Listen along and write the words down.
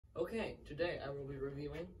Okay, today I will be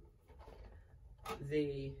reviewing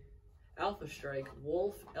the Alpha Strike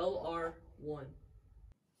Wolf LR-1.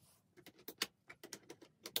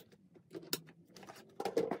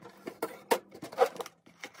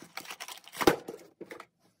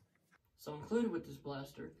 So included with this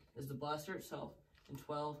blaster is the blaster itself and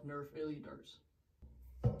 12 Nerf Elite darts.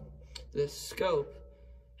 This scope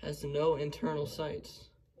has no internal sights.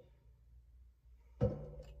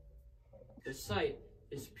 This sight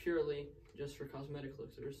is purely just for cosmetic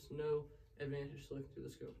looks. There's no advantage to looking through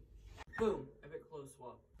the scope. Boom, epic close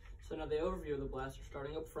swap. So now the overview of the blaster,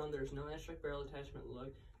 starting up front, there's no anti-strike barrel attachment lug,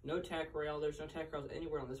 no tack rail, there's no tack rails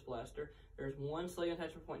anywhere on this blaster. There's one slug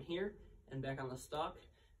attachment point here and back on the stock.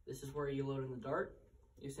 This is where you load in the dart.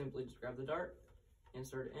 You simply just grab the dart,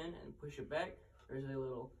 insert it in and push it back. There's a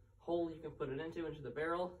little hole you can put it into the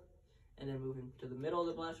barrel, and then moving to the middle of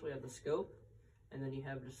the blaster, we have the scope. And then you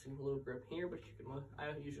have just a little grip here, but you can, I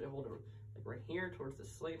usually hold it like right here towards the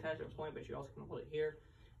sling attachment point, but you also can hold it here.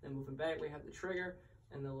 Then moving back, we have the trigger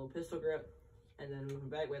and the little pistol grip. And then moving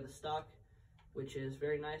back, we have the stock, which is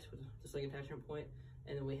very nice with the sling attachment point.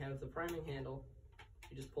 And then we have the priming handle.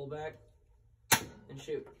 You just pull back and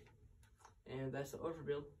shoot. And that's the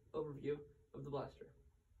overview of the blaster.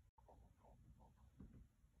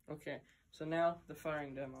 Okay, so now the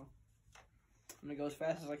firing demo. I'm gonna go as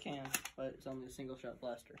fast as I can, but it's only a single shot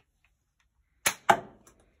blaster.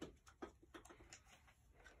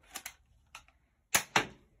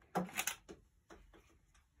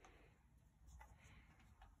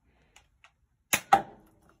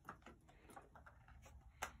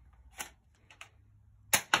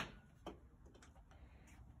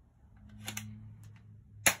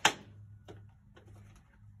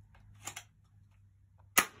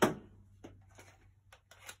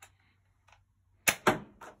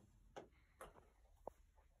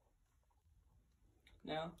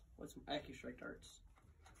 Now, with some AccuStrike darts.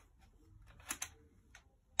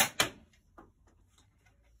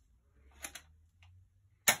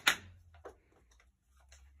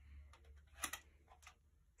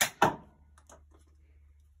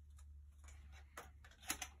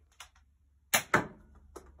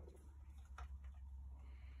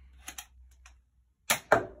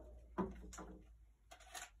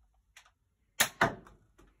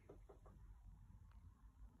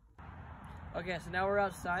 Okay, so now we're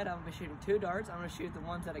outside. I'm going to be shooting 2 darts. I'm going to shoot the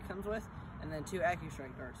ones that it comes with, and then 2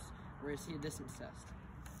 AccuStrike darts. We're going to see a distance test.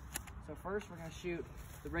 So first, we're going to shoot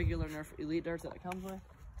the regular Nerf Elite darts that it comes with.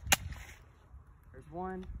 There's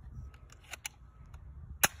 1,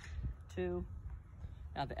 2.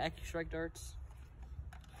 Now the AccuStrike darts.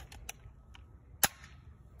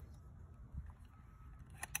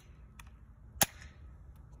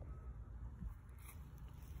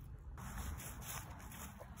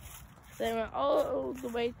 They went all the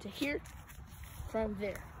way to here from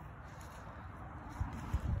there.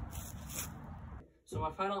 So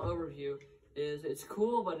my final overview is it's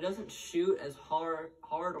cool, but it doesn't shoot as hard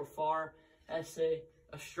or far as, say,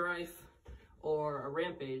 a Strife or a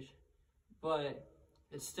Rampage, but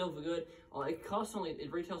it's still good.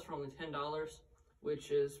 It retails for only $10,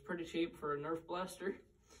 which is pretty cheap for a Nerf blaster,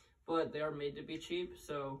 but they are made to be cheap,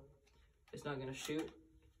 so it's not gonna shoot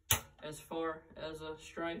as far as a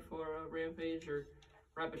Strife or a Rampage or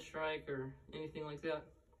Rapid Strike or anything like that.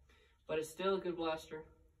 But it's still a good blaster,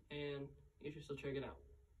 and you should still check it out.